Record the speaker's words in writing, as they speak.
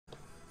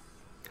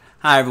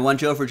Hi everyone,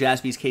 Joe for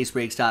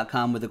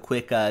JaspysCaseBreaks.com with a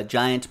quick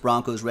Giants,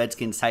 Broncos,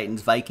 Redskins,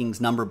 Titans, Vikings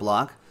number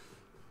block.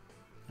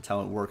 That's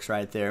how it works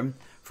right there.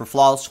 For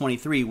Flawless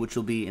 23, which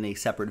will be in a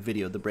separate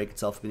video. The break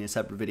itself will be in a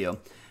separate video.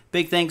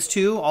 Big thanks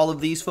to all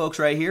of these folks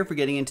right here for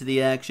getting into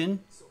the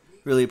action.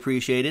 Really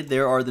appreciate it.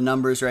 There are the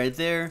numbers right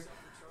there.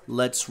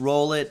 Let's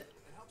roll it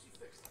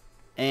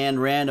and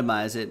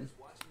randomize it.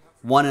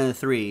 1 and a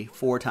 3,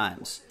 4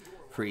 times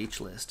for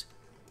each list.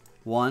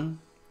 1,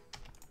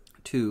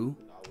 2,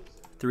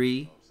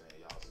 3,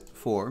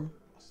 4.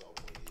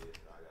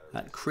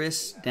 Got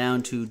Chris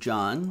down to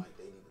John.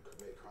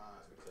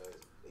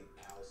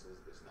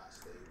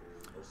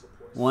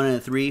 1 and a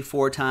 3,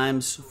 4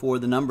 times for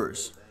the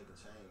numbers.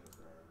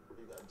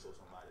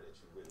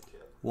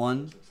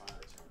 1,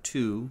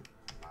 2,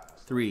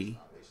 3,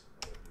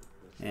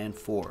 and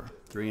 4.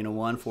 3 and a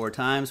 1, 4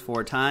 times,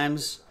 4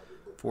 times,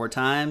 4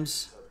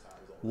 times.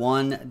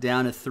 1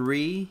 down to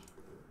 3.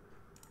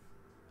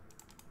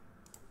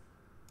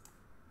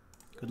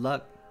 Good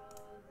luck.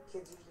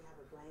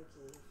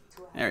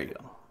 There you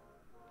go.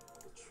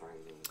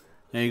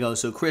 There you go.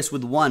 So Chris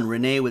with 1,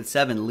 Renee with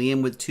 7,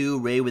 Liam with 2,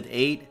 Ray with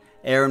 8,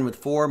 Aaron with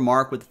 4,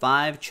 Mark with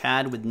 5,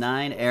 Chad with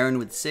 9, Aaron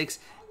with 6,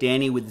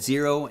 Danny with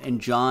 0, and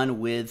John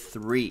with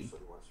 3.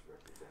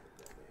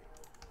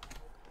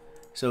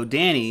 So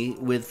Danny,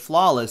 with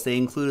Flawless, they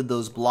included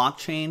those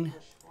blockchain,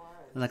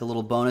 like a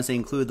little bonus, they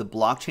included the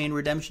blockchain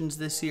redemptions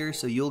this year,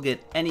 so you'll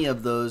get any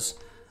of those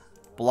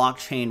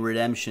blockchain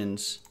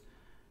redemptions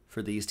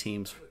for these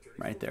teams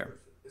right there.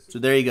 So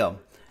there you go.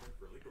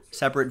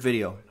 Separate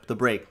video, the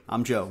break.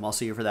 I'm Joe. I'll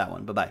see you for that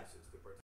one. Bye-bye.